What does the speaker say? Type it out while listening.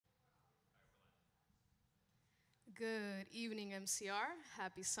Good evening, MCR.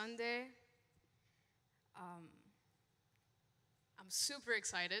 Happy Sunday. I'm super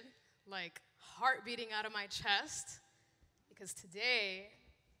excited, like heart beating out of my chest, because today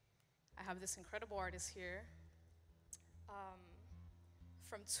I have this incredible artist here.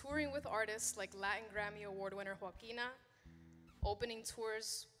 From touring with artists like Latin Grammy Award winner Joaquina, opening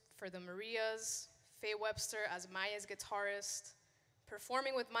tours for the Marias, Faye Webster as Maya's guitarist,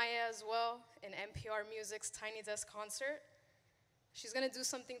 performing with Maya as well in NPR Music's Tiny Desk concert. She's gonna do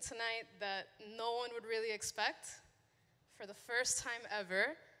something tonight that no one would really expect. For the first time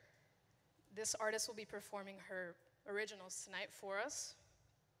ever, this artist will be performing her originals tonight for us.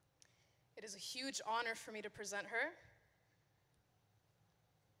 It is a huge honor for me to present her.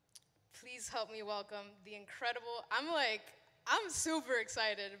 Please help me welcome the incredible, I'm super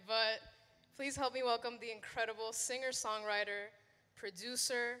excited, but please help me welcome the incredible singer-songwriter,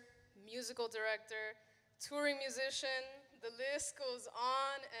 producer, musical director, touring musician. The list goes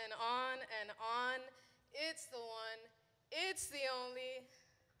on and on and on. It's the one, it's the only,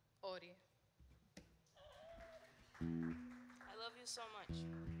 ORI. I love you so much.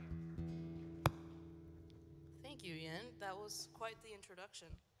 Thank you, Yinn. That was quite the introduction.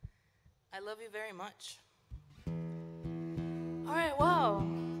 I love you very much. All right, wow.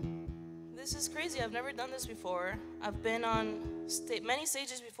 This is crazy. I've never done this before. I've been on many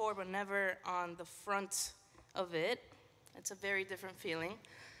stages before, but never on the front of it. It's a very different feeling.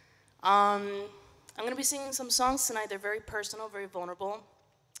 I'm gonna be singing some songs tonight. They're very personal, very vulnerable.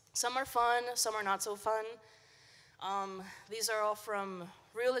 Some are fun, some are not so fun. These are all from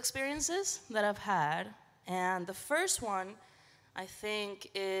real experiences that I've had. And the first one, I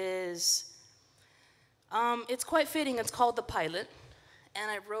think, is, it's quite fitting. It's called The Pilot. And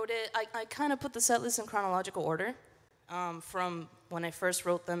I wrote it, I kind of put the set list in chronological order, from when I first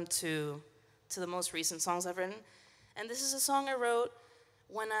wrote them to the most recent songs I've written. And this is a song I wrote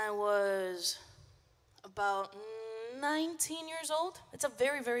when I was about 19 years old. It's a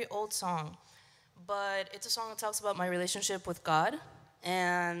very, very old song, but it's a song that talks about my relationship with God,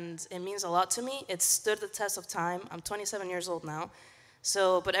 and it means a lot to me. It's stood the test of time. I'm 27 years old now,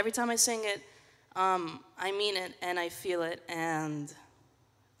 but every time I sing it, I mean it and I feel it, and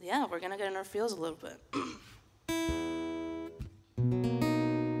yeah, we're gonna get in our feels a little bit.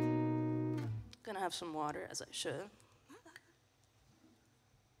 Gonna have some water, as I should.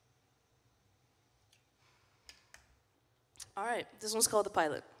 All right, this one's called The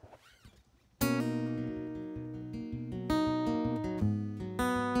Pilot.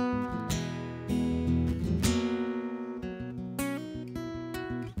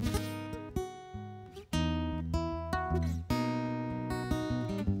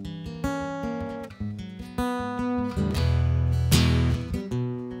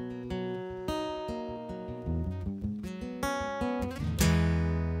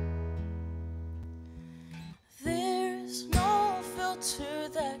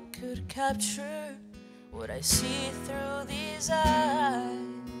 Capture what I see through these eyes.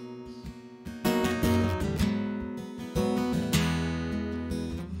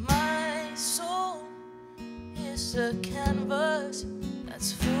 My soul is a canvas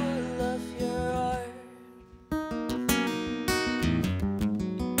that's full of your art.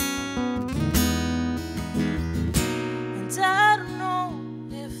 And I don't know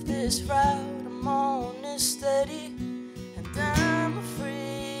if this route I'm on is steady, and I'm afraid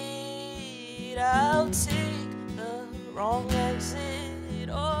I'll take the wrong exit.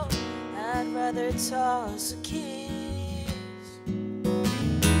 Oh, I'd rather toss a kiss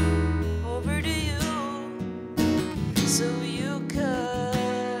over to you so you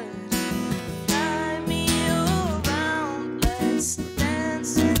could fly me around. Let's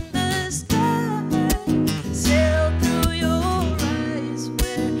dance in the sky, sail through your eyes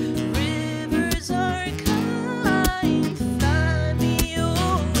where rivers are kind. Fly me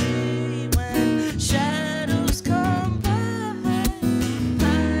away when shadows come by.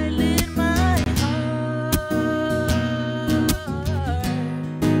 Pilot my heart.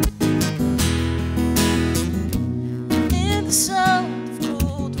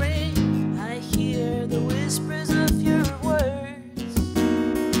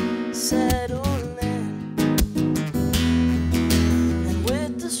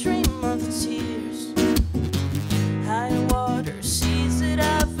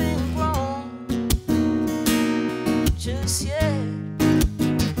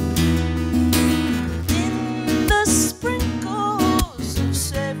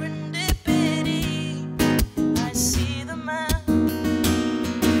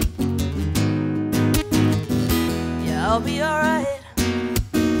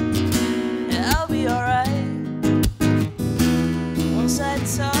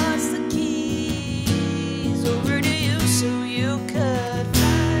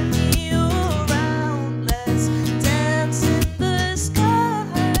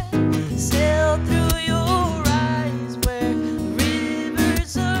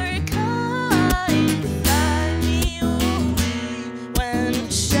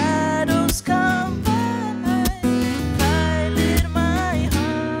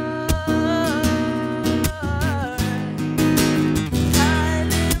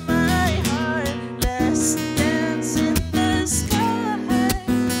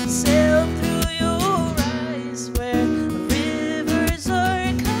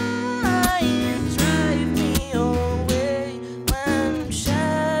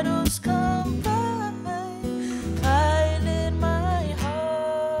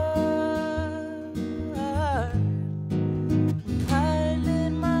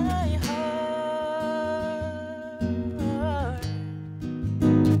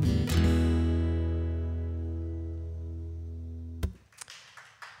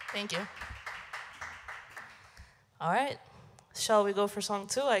 Thank you. All right. Shall we go for song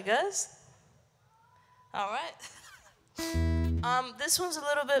 2, I guess? All right. This one's a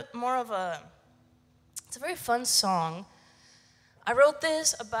little bit more of it's a very fun song. I wrote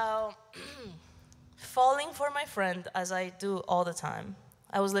this about falling for my friend, as I do all the time.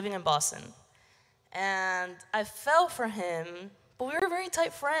 I was living in Boston, and I fell for him, but we were very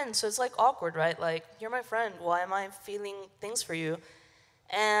tight friends, so it's like awkward, right? Like, you're my friend, why am I feeling things for you?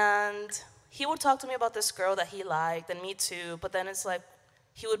 And he would talk to me about this girl that he liked, and me too, but then it's like,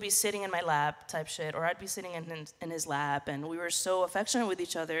 he would be sitting in my lap type shit, or I'd be sitting in his lap, and we were so affectionate with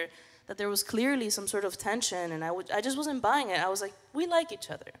each other that there was clearly some sort of tension, and I just wasn't buying it. I was like, we like each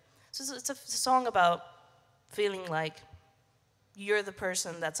other. So it's a song about feeling like you're the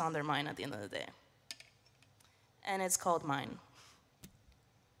person that's on their mind at the end of the day. And it's called Mine.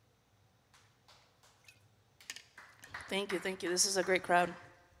 Thank you, thank you. This is a great crowd.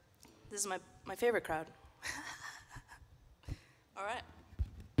 This is my favorite crowd. All right.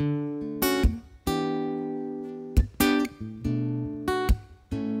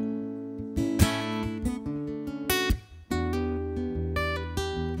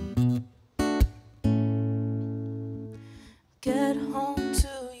 Get home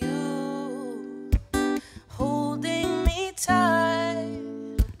to you, holding me tight,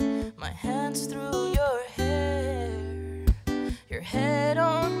 my hands through your hair, your head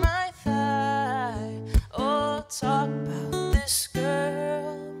on my thigh. Oh, talk about this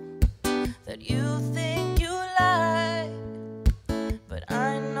girl that you think you like, but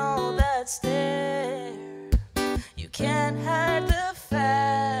I know that's there. You can't hide the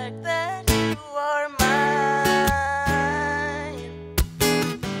fact that you are mine.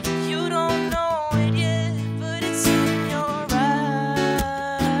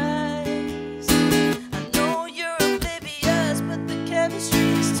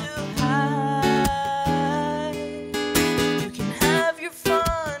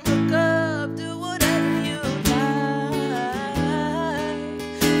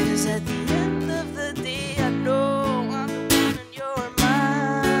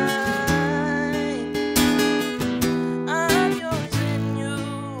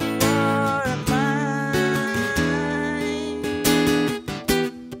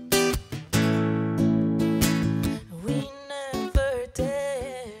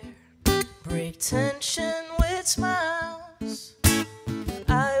 Tension with smiles.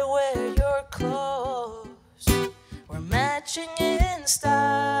 I wear your clothes. We're matching in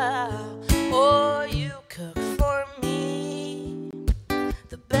style. Oh, you cook for me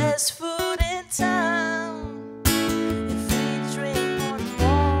the best food in town. If we drink one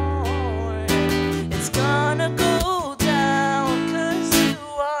more, it's gonna go down, 'cause you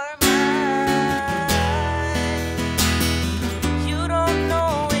are mine. You don't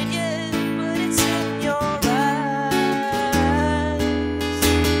know it yet, but it's in your eyes.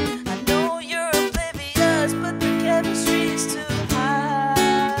 I know you're oblivious, but the chemistry's too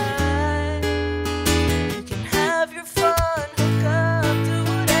high. You can have your fun, hook up, do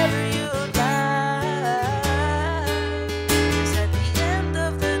whatever you like. 'Cause at the end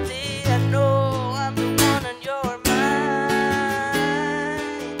of the day, I know I'm the one on your mind.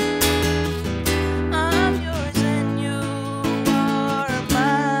 I'm yours and you are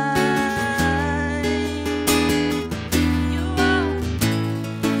mine.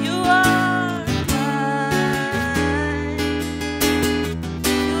 You are mine.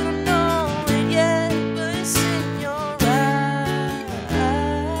 You don't know it yet, but it's in your eyes.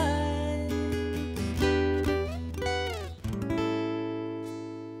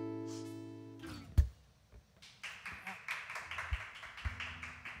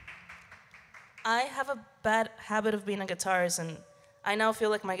 I have a bad habit of being a guitarist, and I now feel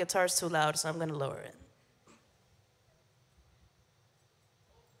like my guitar is too loud, so I'm gonna lower it.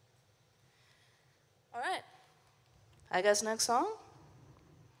 All right. I guess next song?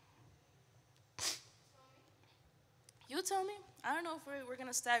 You tell me. I don't know if we're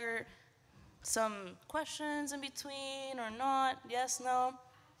gonna stagger some questions in between or not. Yes, no?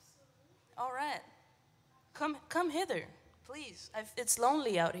 All right. Come hither, please. It's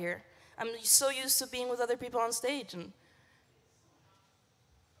lonely out here. I'm so used to being with other people on stage, and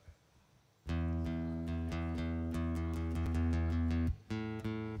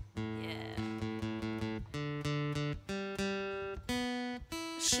yeah.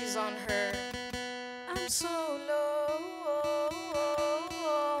 She's on her I'm so lonely.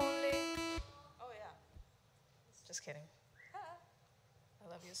 Oh yeah. Just kidding. I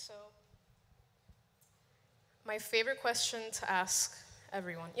love you so. My favorite question to ask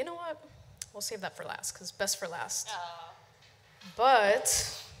everyone. You know what? We'll save that for last, because best for last.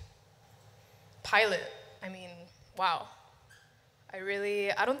 But Pilot. I mean, wow. I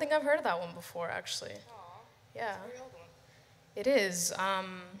don't think I've heard of that one before, actually. Aww. Yeah. It's a very old one. It is.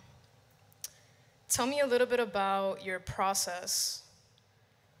 Tell me a little bit about your process.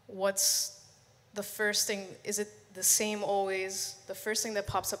 What's the first thing? Is it the same always? The first thing that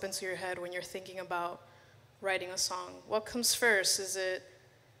pops up into your head when you're thinking about writing a song? What comes first? Is it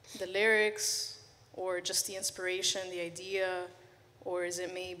the lyrics, or just the inspiration, the idea, or is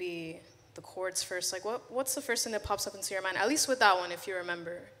it maybe the chords first? Like, what's the first thing that pops up into your mind? At least with that one, if you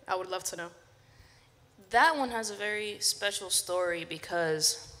remember. I would love to know. That one has a very special story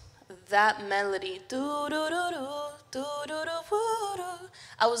because that melody, I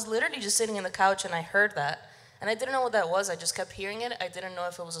was literally just sitting in the couch and I heard that. And I didn't know what that was. I just kept hearing it. I didn't know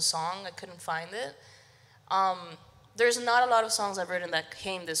if it was a song. I couldn't find it. There's not a lot of songs I've written that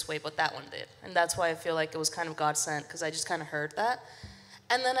came this way, but that one did. And that's why I feel like it was kind of God sent, because I just kind of heard that.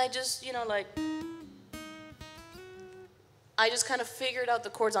 And then I just, I just kind of figured out the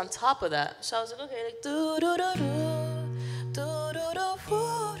chords on top of that. So I was like, okay, like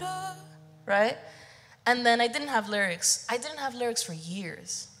right? And then I didn't have lyrics. I didn't have lyrics for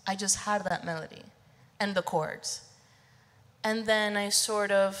years. I just had that melody and the chords. And then I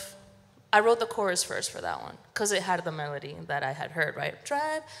wrote the chorus first for that one, because it had the melody that I had heard, right?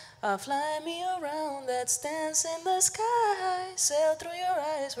 Drive, fly me around, let's dance in the sky, sail through your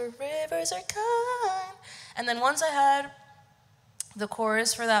eyes where rivers are kind. And then once I had the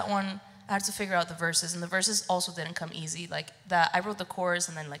chorus for that one, I had to figure out the verses, and the verses also didn't come easy. Like that, I wrote the chorus,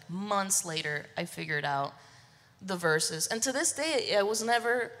 and then like months later, I figured out the verses. And to this day, I was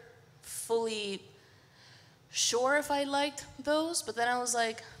never fully sure if I liked those, but then I was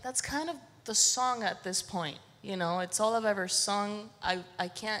like, that's kind of the song at this point. It's all I've ever sung. I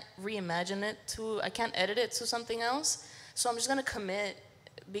can't reimagine it I can't edit it to something else. So I'm just gonna commit,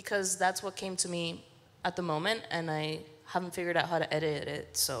 because that's what came to me at the moment, and I haven't figured out how to edit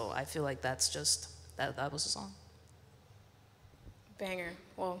it, so I feel like that's just, that was a song. Banger.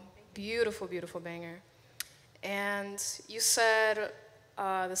 Well, beautiful, beautiful banger. And you said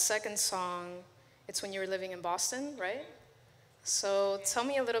the second song, it's when you were living in Boston, right? So tell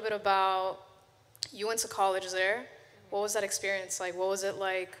me a little bit about, you went to college there. What was that experience like? What was it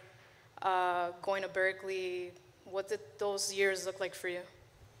like going to Berkeley? What did those years look like for you?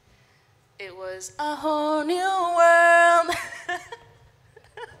 It was a whole new world.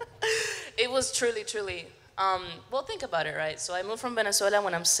 It was truly, truly. Well, think about it, right? So I moved from Venezuela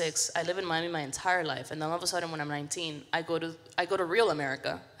when I'm 6. I live in Miami my entire life, and then all of a sudden when I'm 19, I go to real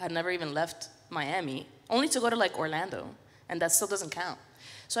America. I had never even left Miami, only to go to like Orlando, and that still doesn't count.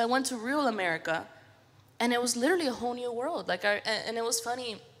 So I went to real America, and it was literally a whole new world. And it was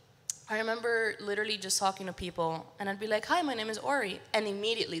funny. I remember literally just talking to people, and I'd be like, hi, my name is Ori. And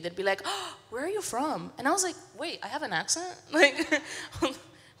immediately they'd be like, oh, where are you from? And I was like, wait, I have an accent? Like,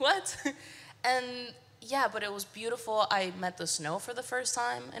 what? And yeah, but it was beautiful. I met the snow for the first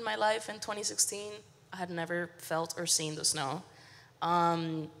time in my life in 2016. I had never felt or seen the snow.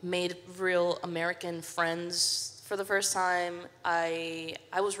 Made real American friends for the first time. I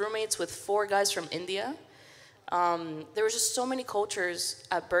was roommates with 4 guys from India. There were just so many cultures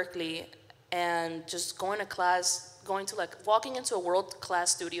at Berkeley, and just going to class, walking into a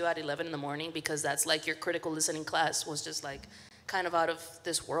world-class studio at 11 in the morning, because that's like your critical listening class, was just like kind of out of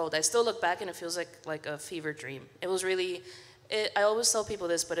this world. I still look back and it feels like a fever dream. It was really, I always tell people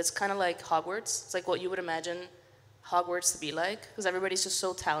this, but it's kind of like Hogwarts. It's like what you would imagine Hogwarts to be like, because everybody's just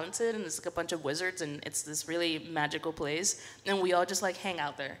so talented, and it's like a bunch of wizards, and it's this really magical place, and we all just like hang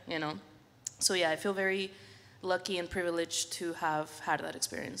out there, So yeah, I feel very lucky and privileged to have had that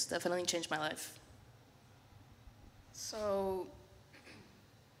experience. Definitely changed my life. So,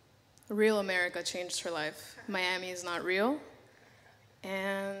 real America changed her life. Miami is not real.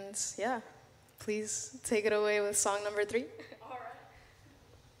 And yeah, please take it away with song number 3. All right.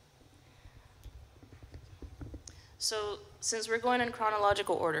 So, since we're going in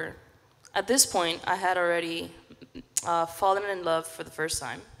chronological order, at this point, I had already fallen in love for the first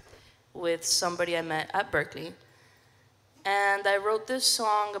time with somebody I met at Berkeley. And I wrote this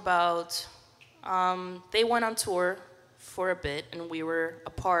song about, they went on tour for a bit, and we were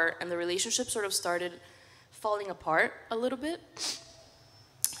apart, and the relationship sort of started falling apart a little bit.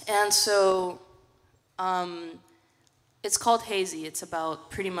 And so it's called Hazy. It's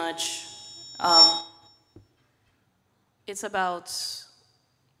about pretty much, it's about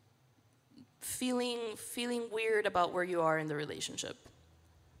feeling weird about where you are in the relationship.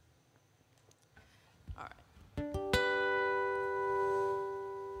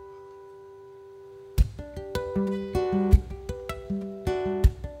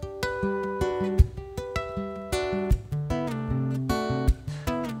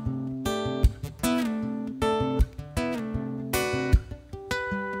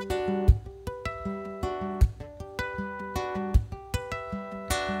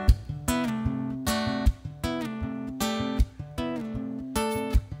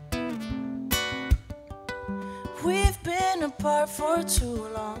 We've been apart for too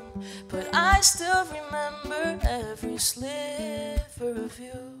long, but I still remember every sliver of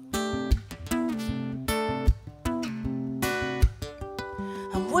you.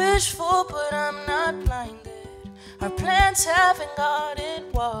 I'm wishful, but I'm not blinded. Our plants haven't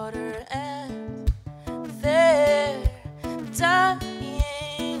gotten water, and they're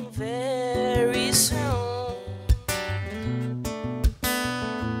dying very soon.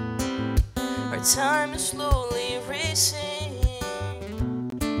 Our time is slowly racing.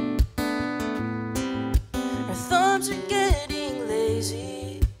 Our thumbs are getting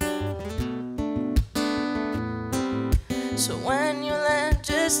lazy. So when you land,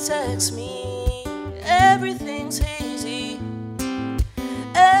 just text me. Everything's hazy.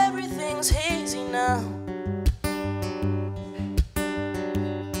 Everything's hazy now.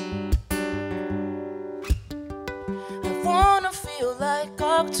 I wanna feel like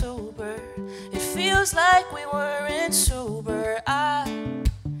October. It feels like we weren't sober. I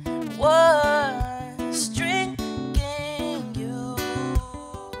was drinking you.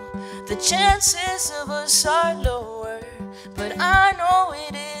 The chances of us are lower, but I know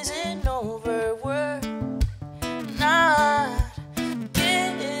it isn't over. We're not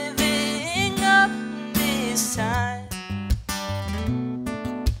giving up this time.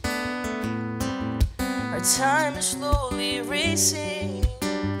 Our time is slowly racing.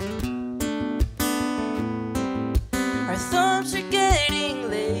 Our thumbs are getting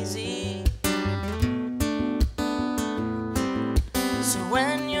lazy. So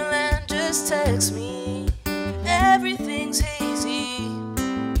when you land, just text me. Everything's hazy.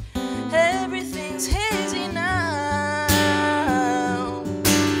 Everything's hazy now.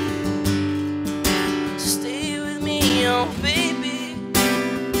 Stay with me, oh baby.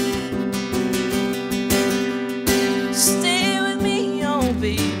 Stay with me, oh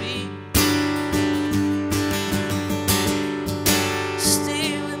baby.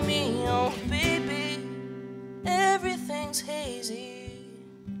 Stay with me, oh baby. Everything's hazy.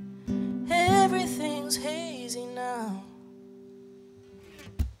 Everything's hazy now.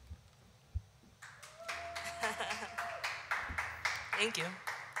 Thank you.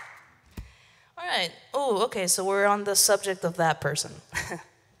 All right. Oh, okay, so we're on the subject of that person.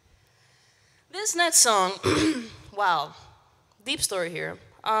 This next song, wow, deep story here.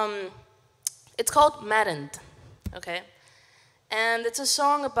 It's called Maddened, okay? And it's a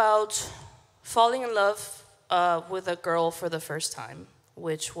song about falling in love with a girl for the first time,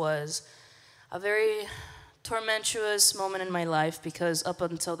 which was a very tormentuous moment in my life because up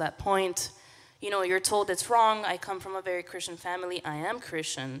until that point, you know, you're told it's wrong. I come from a very Christian family. I am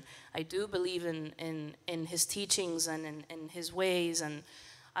Christian. I do believe in his teachings and in his ways. And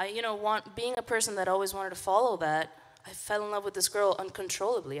I, you know, being a person that always wanted to follow that, I fell in love with this girl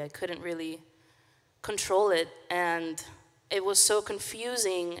uncontrollably. I couldn't really control it. And it was so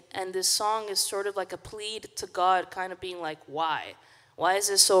confusing. And this song is sort of like a plead to God, kind of being like, why? Why is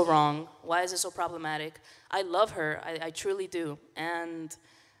this so wrong? Why is this so problematic? I love her. I truly do. And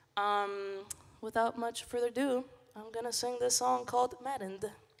without much further ado, I'm going to sing this song called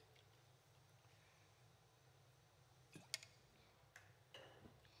Maddened.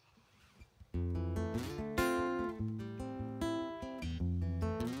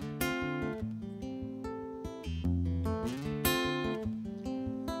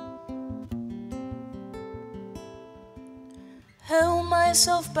 Held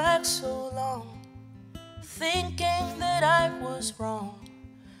myself back so long, thinking that I was wrong.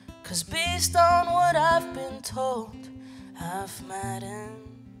 'Cause based on what I've been told, I've maddened.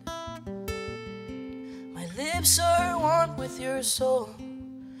 My lips are one with your soul,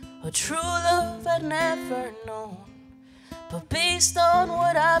 a true love I'd never known. But based on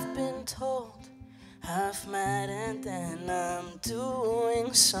what I've been told, I've maddened and I'm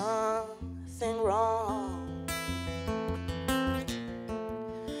doing something wrong.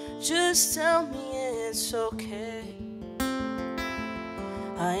 Just tell me it's okay.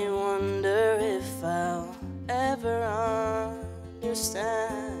 I wonder if I'll ever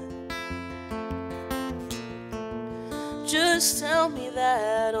understand. Just tell me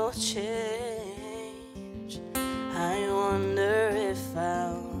that'll change. I wonder if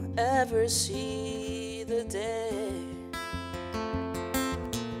I'll ever see the day.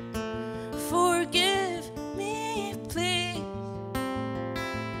 Forgive me, please.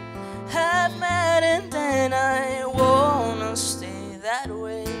 Have maddened and I wanna stay that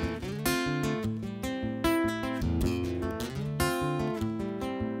way.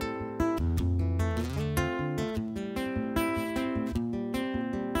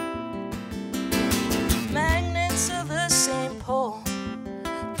 Magnets of the same pole,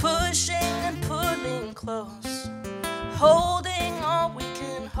 pushing and pulling close. holding all we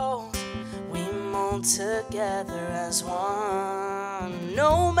can hold. We mold together as one.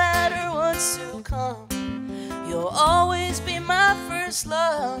 No matter what's to come, you'll always be my first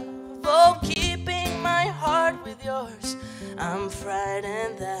love. Oh, keeping my heart with yours, I'm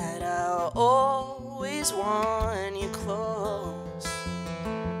frightened that I'll always want you close.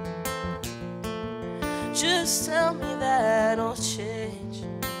 Just tell me that'll change.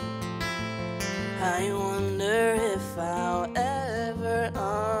 I wonder if I'll ever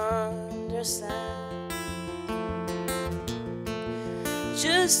understand.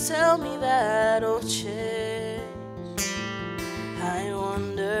 Just tell me that'll change. I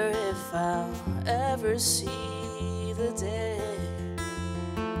wonder if I'll ever see the day.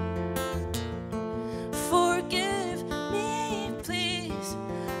 Forgive me, please.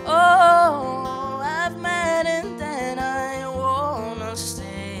 Oh, I've mad and then I wanna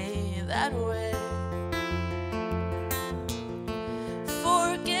stay that way.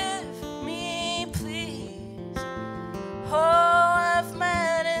 Forgive me, please. Oh, I've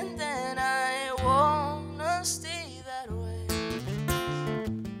mad and then I wanna stay that way.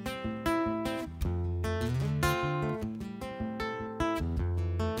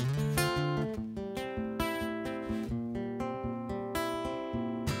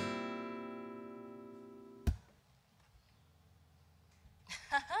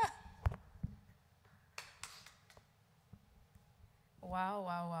 Wow,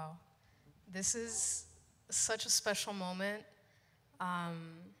 wow, wow. This is such a special moment.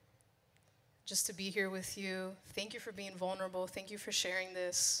 Just to be here with you. Thank you for being vulnerable. Thank you for sharing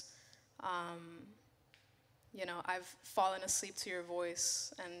this. You know, I've fallen asleep to your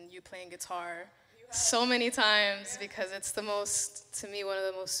voice and you playing guitar so many times because it's the most, to me, one of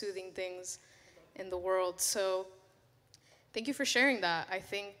the most soothing things in the world. So thank you for sharing that. I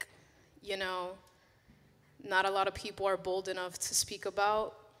think, you know, not a lot of people are bold enough to speak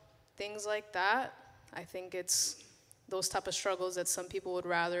about things like that. I think it's those type of struggles that some people would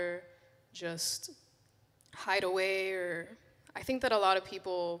rather just hide away, or I think that a lot of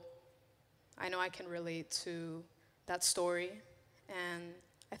people, I know I can relate to that story, and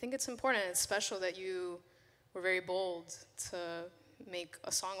I think it's important, it's special that you were very bold to make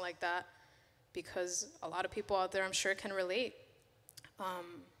a song like that, because a lot of people out there I'm sure can relate.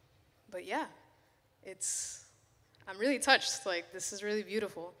 But yeah, I'm really touched, like this is really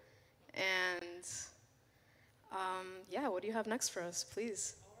beautiful. And yeah, what do you have next for us,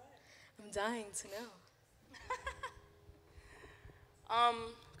 please? I'm dying to know.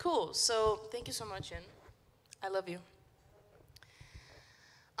 Cool, so thank you so much, Yinn. I love you.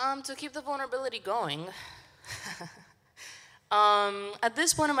 To keep the vulnerability going, at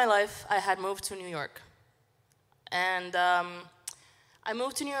this point in my life, I had moved to New York. And I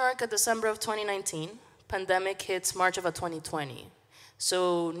moved to New York at December of 2019. Pandemic hits March of 2020.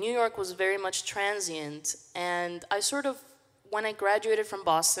 So New York was very much transient, and I sort of, when I graduated from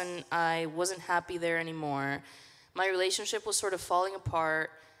Boston, I wasn't happy there anymore. My relationship was sort of falling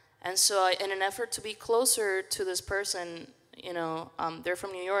apart, and so in an effort to be closer to this person, you know, they're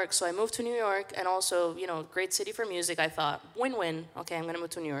from New York, so I moved to New York, and also, you know, great city for music, I thought, win-win, okay, I'm gonna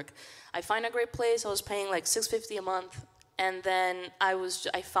move to New York. I find a great place, I was paying like $650 a month, and then I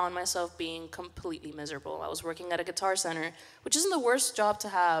found myself being completely miserable. I was working at a guitar center, which isn't the worst job to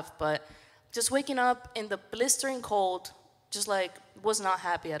have, but just waking up in the blistering cold, just like, was not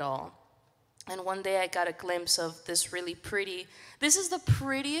happy at all. And one day I got a glimpse of this really pretty, this is the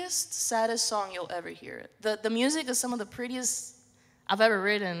prettiest, saddest song you'll ever hear. The music is some of the prettiest I've ever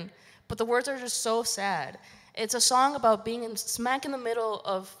written, but the words are just so sad. It's a song about being smack in the middle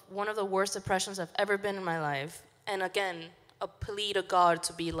of one of the worst depressions I've ever been in my life. And again, a plea to God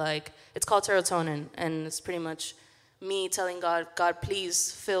to be like, it's called Serotonin, and it's pretty much me telling God, God,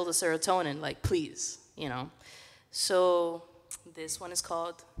 please fill the serotonin, like, please, you know. So this one is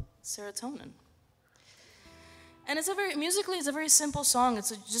called Serotonin. And it's musically, it's a very simple song.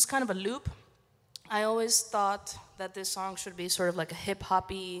 It's just kind of a loop. I always thought that this song should be sort of like a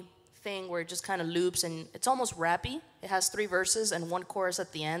hip-hoppy thing where it just kind of loops, and it's almost rappy. It has 3 verses and 1 chorus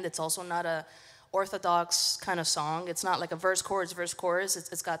at the end. It's also not a orthodox kind of song. It's not like a verse, chorus, verse, chorus.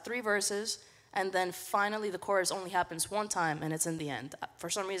 It's got 3 verses, and then finally the chorus only happens 1 time, and it's in the end. For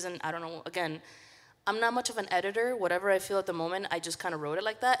some reason, I don't know, again, I'm not much of an editor. Whatever I feel at the moment, I just kind of wrote it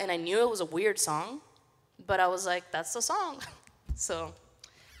like that, and I knew it was a weird song, but I was like, that's the song. So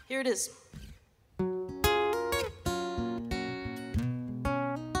here it is.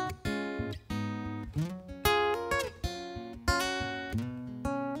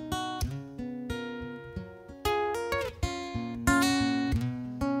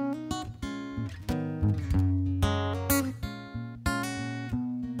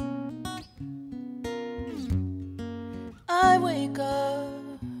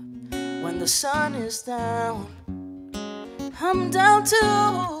 the sun is down, I'm down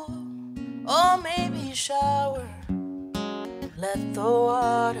too. Or maybe shower, let the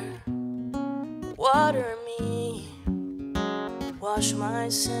water me, wash my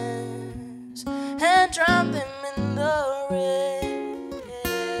sins and drown them in the rain.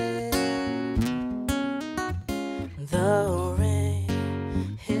 The rain.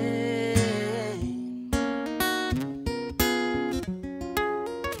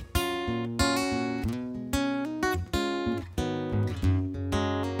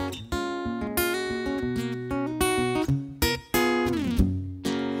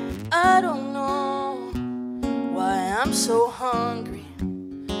 I don't know why I'm so hungry.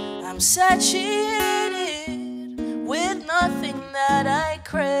 I'm satiated with nothing that I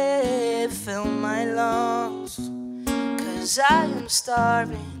crave. Fill my lungs, 'cause I am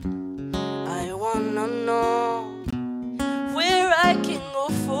starving. I wanna know where I can go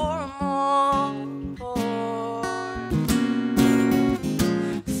for more.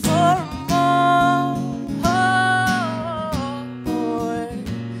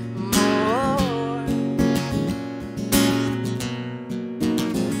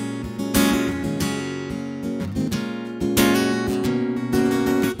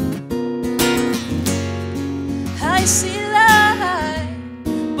 I see light,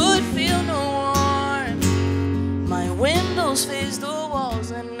 but feel no warmth. My windows face the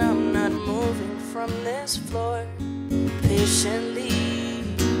walls, and I'm not moving from this floor. Patiently,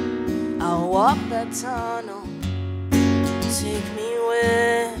 I'll walk that tunnel. Take me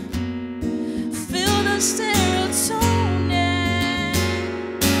where, feel the serotonin,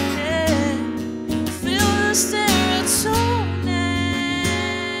 feel the serotonin,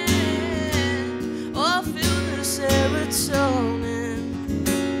 or feel the serotonin.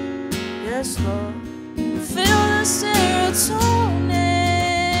 Yes, Lord, feel the serotonin.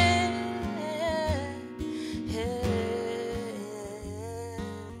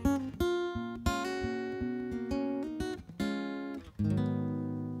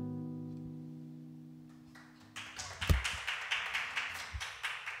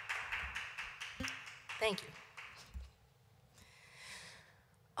 Thank you.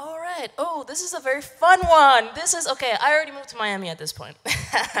 All right. Oh, this is a very fun one. This is, okay, I already moved to Miami at this point.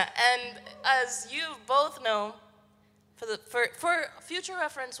 And as you both know, for future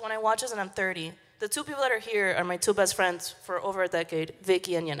reference, when I watch this and I'm 30, the two people that are here are my two best friends for over a decade,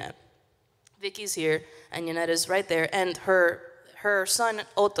 Vicky and Yannette. Vicky's here, and Yannette is right there, and her son,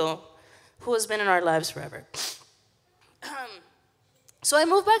 Otto, who has been in our lives forever. So I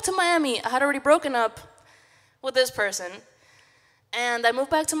moved back to Miami. I had already broken up with this person, and I moved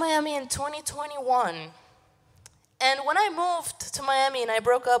back to Miami in 2021. And when I moved to Miami and I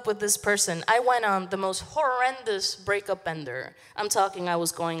broke up with this person, I went on the most horrendous breakup bender. I'm talking, I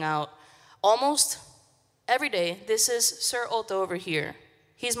was going out almost every day. This is Sir Otto over here.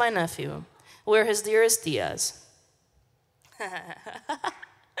 He's my nephew. We're his dearest Diaz.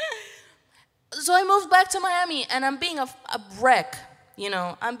 So I moved back to Miami, and I'm being a wreck. You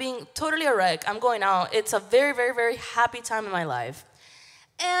know, I'm being totally a wreck. I'm going out. It's a very, very, very happy time in my life.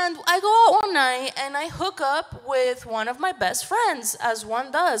 And I go out one night, and I hook up with one of my best friends, as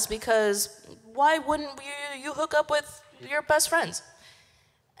one does, because why wouldn't you hook up with your best friends?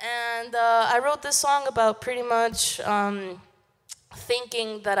 And I wrote this song about pretty much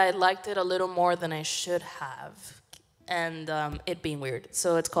thinking that I liked it a little more than I should have, and it being weird.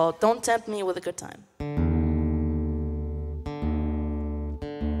 So it's called Don't Tempt Me with a Good Time.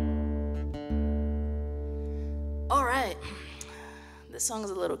 All right, this song is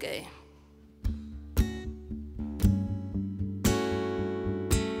a little gay.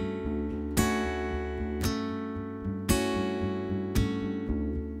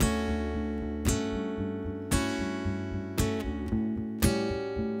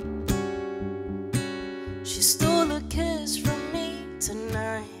 She stole a kiss from me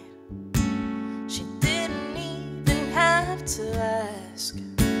tonight. She didn't even have to ask,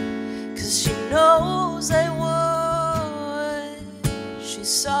 'cause she knows I would. She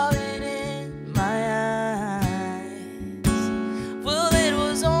saw it in my eyes. Well, it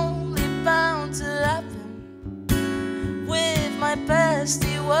was only bound to happen with my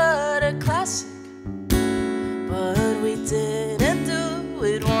bestie. What a classic. But we didn't do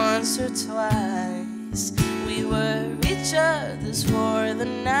it once or twice. We were each other's for the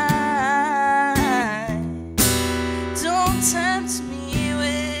night. Don't tempt me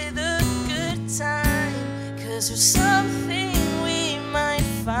with a good time, 'cause there's something we might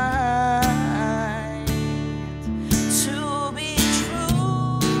find to be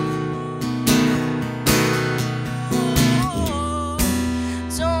true.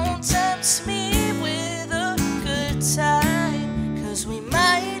 Don't tempt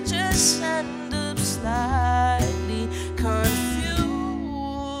just end up slightly confused.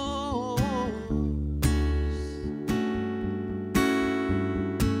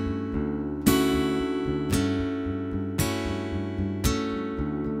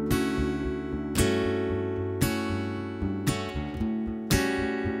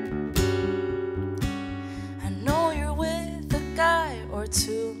 I know you're with a guy or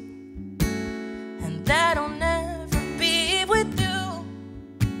two, and that'll never be with you.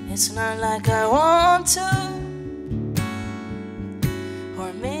 It's not like I want to,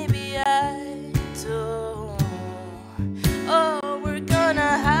 or maybe I do. Oh, we're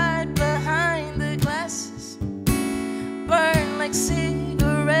gonna hide behind the glasses, burn like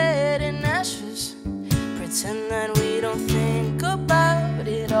cigarette and ashes, pretend that we don't think about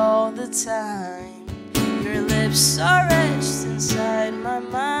it all the time. Your lips are etched inside my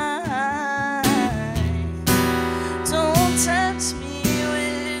mind. Don't tempt me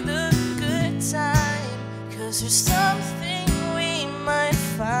with a good time, 'cause there's something we might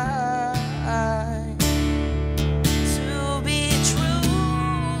find to be true.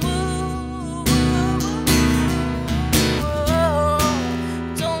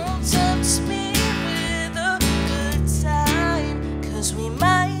 Don't tempt me with a good time, 'cause we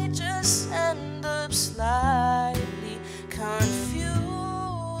might just end up slightly confused.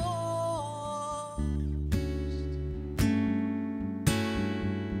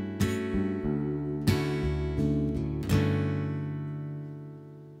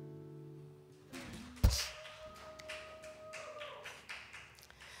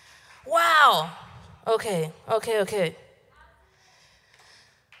 Wow. Okay. I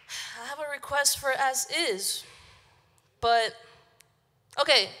have a request for as is, but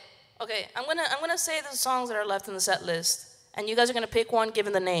okay. I'm gonna say the songs that are left in the set list, and you guys are gonna pick one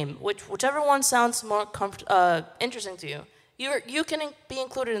given the name, whichever one sounds more interesting to you. You can be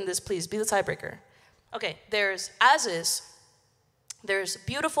included in this, please. Be the tiebreaker. Okay. There's As Is. There's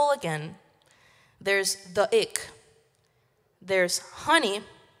Beautiful Again. There's The Ick. There's Honey.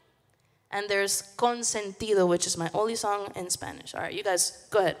 And there's Consentido, which is my only song in Spanish. All right, you guys,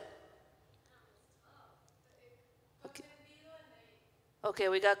 go ahead. Okay,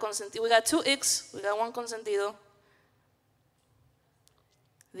 we got Consentido. We got two icks. We got one Consentido.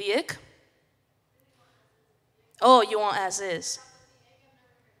 The ick? Oh, you want As Is?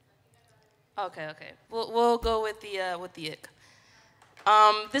 Okay. We'll go with the ick.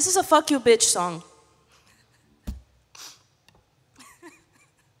 This is a fuck you bitch song.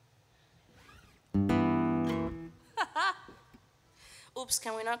 Oops,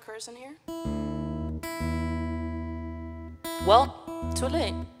 can we not curse in here? Well, too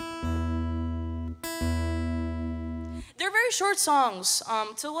late. They're very short songs.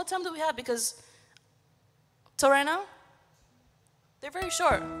 Till what time do we have? Because till right now? They're very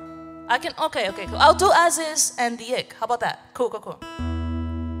short. I can, okay, cool. I'll do As Is and The Ick. How about that? Cool.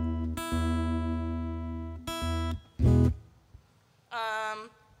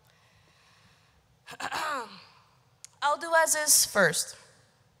 I'll do As Is first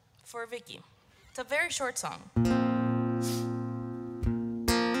for Vicky. It's a very short song.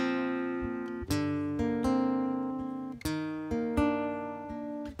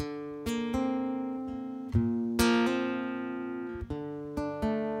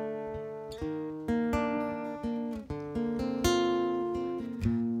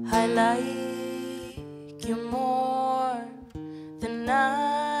 I like you more than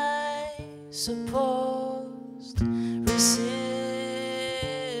I supposed.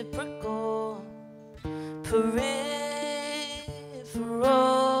 Reciprocal, peripherals,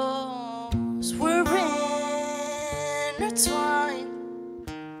 we're intertwined.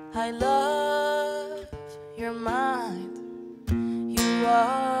 I love your mind. You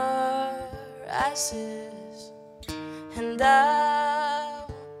are As Is, and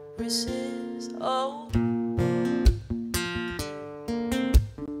I'll resist. Oh.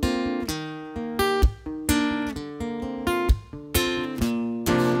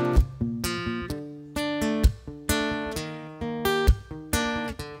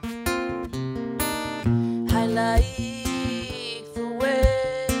 I like the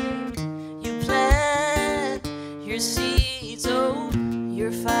way you plant your seeds. Oh,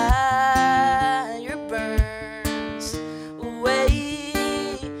 your fire burns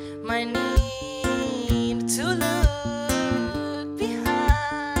away my need to look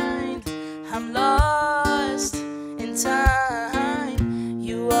behind. I'm lost in time.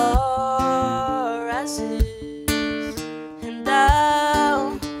 You are As Is, and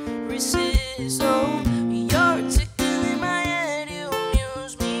I'll resist. Oh, you're tickling my head, you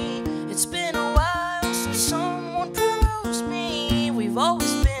amuse me. It's been a while since someone proves me we've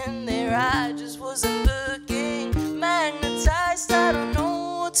always been where I just wasn't looking. Magnetized, I don't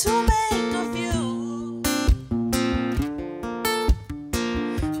know what to make of you.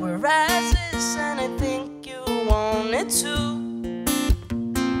 Whereas this, and I think you wanted to.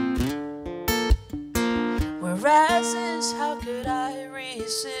 Whereas this, how could I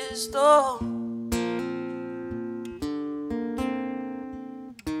resist? Oh.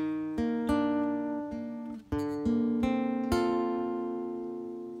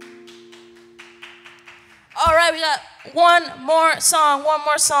 All right, we got one more song.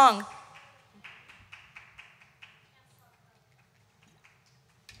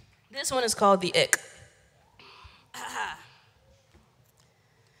 This one is called The Ick.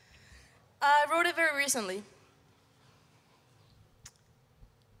 I wrote it very recently.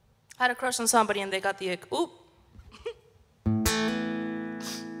 Had a crush on somebody and they got the ick. Oop.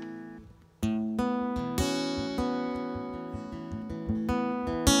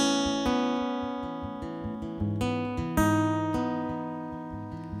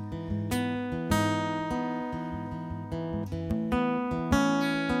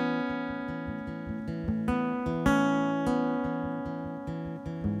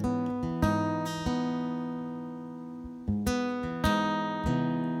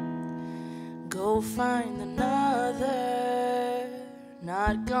 Go find another,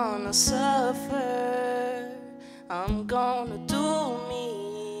 not gonna suffer. I'm gonna do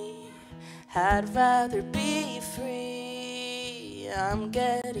me, I'd rather be free. I'm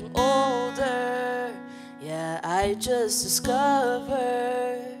getting older, yeah, I just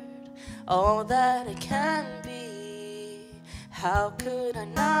discovered all that I can be. How could I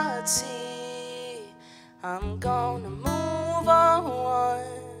not see? I'm gonna move on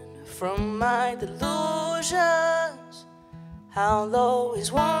from my delusions. I'll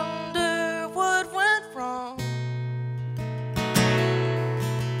always wonder what went wrong.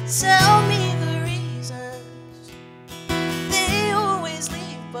 Tell me the reasons. They always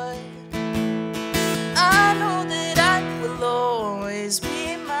leave, but I know that I will always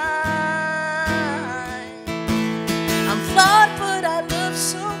be mine. I'm flawed, but I love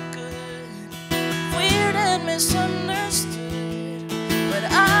so good. Weird and misunderstood, but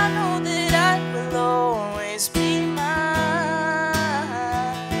I know that I will always be mine.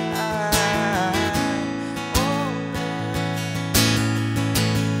 Oh,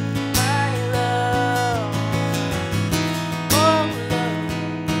 my love. Oh, love.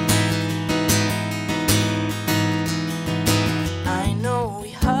 I know we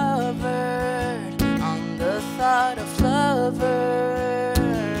hovered on the thought of lovers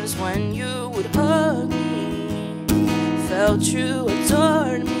when you would hug me. Felt you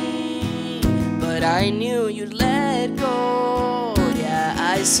adored me, but I knew you'd let go. Yeah,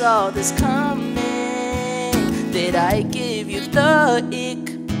 I saw this coming. Did I give you the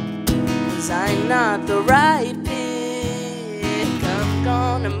ick? Was I not the right pick? I'm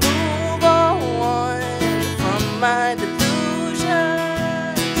gonna move on from my delusions.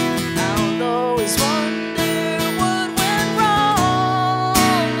 I'll always wonder what went wrong.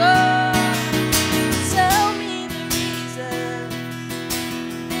 Oh, tell me the reasons.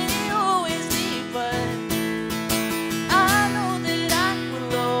 They always leave, but I know that I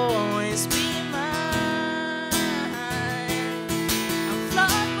will always be mine. I'm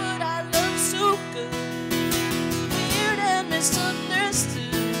flawed, but I love so good. Weird and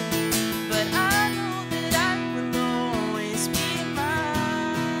misunderstood, but I know that I will always be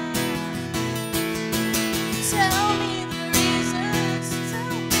mine. Tell me the reasons.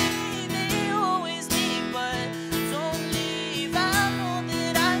 Tell me they always leave, but don't leave. I know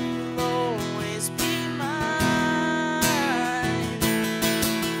that I will always be mine.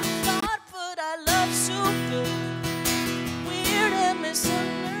 I'm flawed, but I love so good. Weird and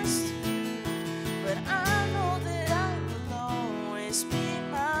misunderstood, but I know that I will always be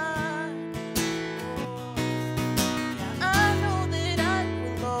mine. Oh, yeah, I know that I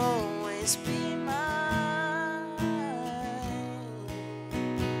will always be mine.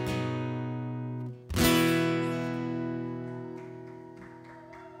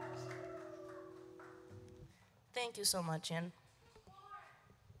 Thank you so much, Yinn.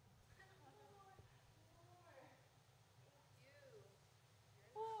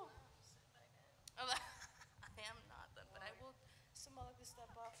 I am not done, but I will symbolically step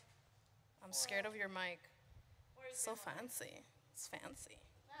off. I'm scared of your mic. So fancy. It's fancy.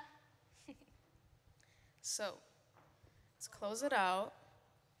 So, let's close it out.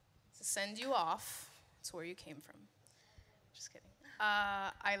 To send you off to where you came from. Just kidding.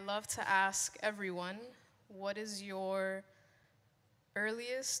 I love to ask everyone, what is your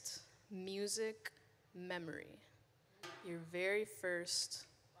earliest music memory? Your very first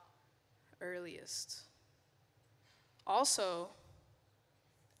earliest. Also,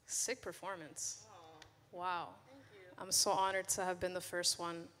 sick performance. Wow. Thank you. I'm so honored to have been the first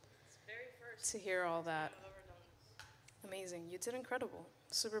one It's very first to hear all that. I've ever done this. Amazing. You did incredible.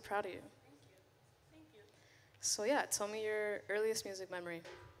 Super proud of you. Thank you. Thank you. So yeah, tell me your earliest music memory.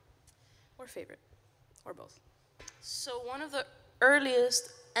 Or favorite. Or both. So one of the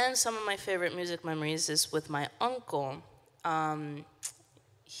earliest and some of my favorite music memories is with my uncle.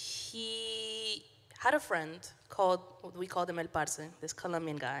 He had a friend called, we called him El Parce, this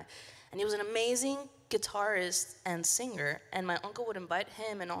Colombian guy. And he was an amazing guitarist and singer. And my uncle would invite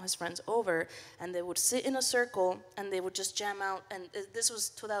him and all his friends over, and they would sit in a circle, and they would just jam out. And this was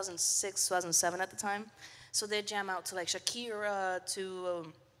 2006, 2007 at the time. So they'd jam out to like Shakira,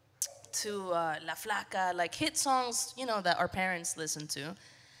 to La Flaca, like hit songs, you know, that our parents listened to.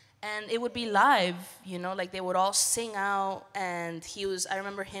 And it would be live, you know, like they would all sing out, and I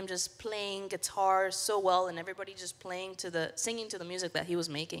remember him just playing guitar so well, and everybody just singing to the music that he was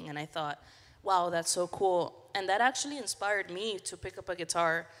making, and I thought, wow, that's so cool. And that actually inspired me to pick up a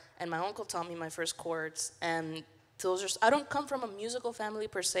guitar, and my uncle taught me my first chords, and I don't come from a musical family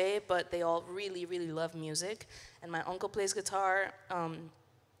per se, but they all really, really love music, and my uncle plays guitar,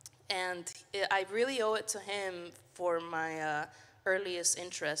 and I really owe it to him for my earliest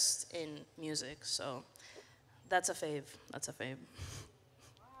interest in music, so that's a fave. Wow,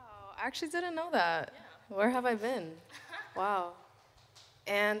 I actually didn't know that. Yeah. Where have I been? Wow.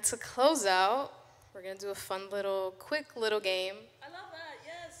 And to close out, we're gonna do a fun quick little game. I love that,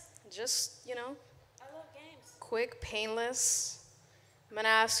 yes. Just, I love games. quick, painless. I'm gonna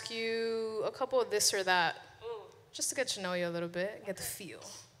ask you a couple of this or that, Ooh. just to get to know you a little bit, get the feel.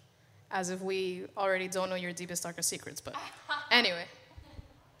 As if we already don't know your deepest, darkest secrets, but anyway.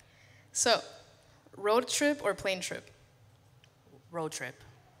 So, road trip or plane trip? Road trip.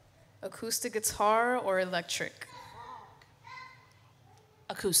 Acoustic guitar or electric?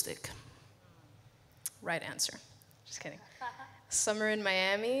 Acoustic. Right answer. Just kidding. Summer in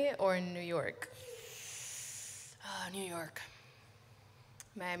Miami or in New York? New York.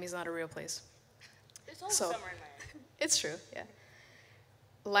 Miami's not a real place. There's always So- summer in Miami. It's true, yeah.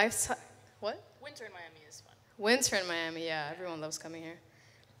 Lifetime, what? Winter in Miami is fun. Winter in Miami, yeah, everyone loves coming here.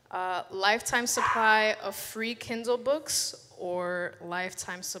 Lifetime supply of free Kindle books or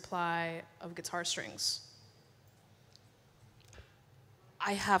lifetime supply of guitar strings?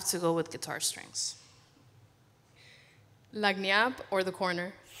 I have to go with guitar strings. Lagniappe or the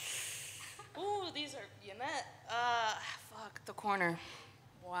corner? Ooh, these are Yannette. The corner.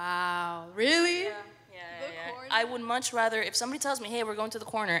 Wow, really? Yeah. Corner? I would much rather, if somebody tells me, hey, we're going to the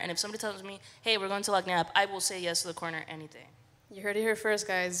corner, and if somebody tells me, hey, we're going to Lagniappe, I will say yes to the corner any day. You heard it here first,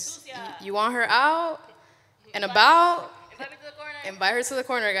 guys. Yeah. You want her out and about? Invite me to the corner. Invite her to the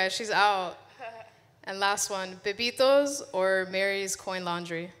corner, guys. She's out. And last one, Pepitos or Mary's Coin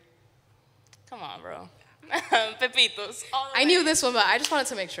Laundry? Come on, bro. Pepitos. I knew this one, but I just wanted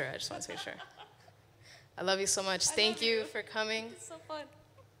to make sure. I love you so much. Thank you for coming. It's so fun.